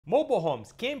Mobile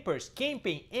homes, campers,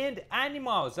 camping, and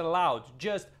animals allowed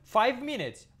just 5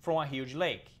 minutes from a huge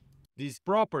lake. This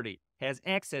property has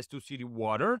access to city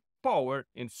water, power,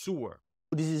 and sewer.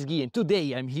 This is Guy, and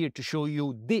today I'm here to show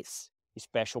you this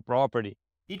special property.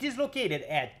 It is located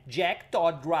at Jack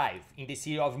Todd Drive in the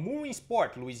city of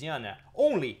Mooringsport, Louisiana,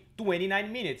 only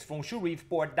 29 minutes from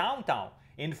Shreveport downtown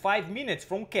and 5 minutes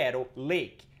from Caddo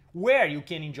Lake, where you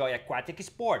can enjoy aquatic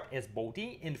sport as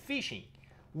boating and fishing.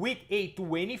 With a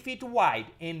 20 feet wide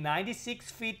and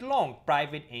 96 feet long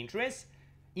private entrance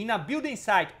in a building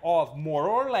site of more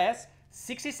or less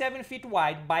 67 feet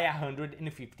wide by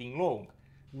 115 long,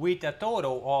 with a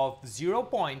total of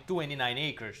 0.29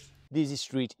 acres. This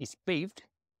street is paved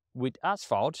with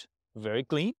asphalt, very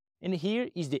clean, and here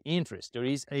is the entrance. There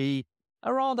is a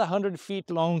around 100 feet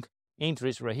long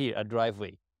entrance right here, a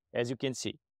driveway, as you can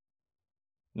see.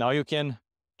 Now you can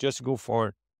just go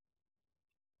forward.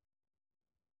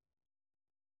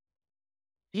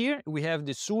 Here we have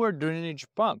the sewer drainage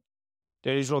pump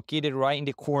that is located right in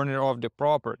the corner of the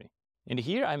property. And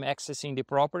here I'm accessing the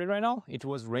property right now. It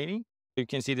was raining. You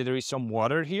can see that there is some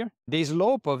water here. The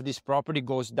slope of this property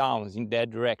goes down in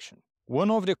that direction. One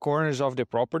of the corners of the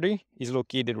property is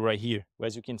located right here,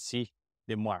 as you can see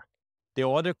the mark. The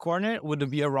other corner would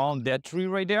be around that tree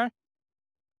right there.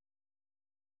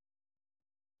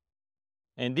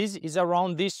 And this is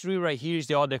around this tree right here is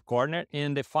the other corner,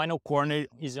 and the final corner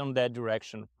is on that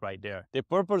direction right there. The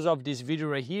purpose of this video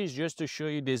right here is just to show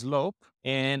you the slope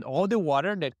and all the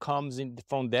water that comes in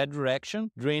from that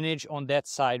direction, drainage on that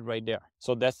side right there.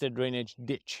 So that's the drainage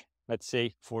ditch, let's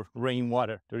say, for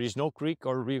rainwater. There is no creek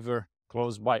or river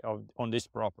close by on this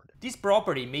property. This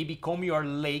property may become your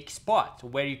lake spot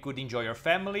where you could enjoy your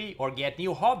family or get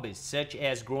new hobbies such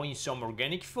as growing some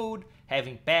organic food,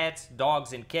 having pets,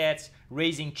 dogs and cats,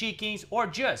 raising chickens, or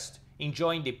just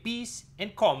enjoying the peace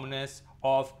and calmness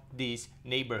of this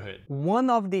neighborhood. One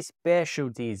of the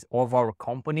specialties of our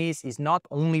companies is not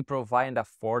only providing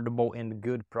affordable and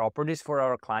good properties for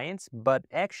our clients, but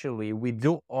actually we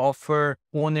do offer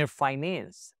owner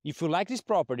finance. If you like this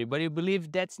property, but you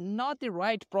believe that's not the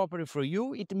right property for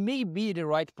you, it may be the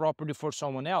right property for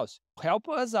someone else. Help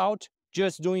us out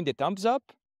just doing the thumbs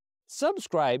up,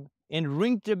 subscribe, and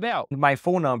ring the bell. My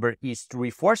phone number is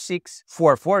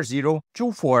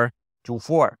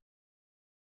 346-440-2424.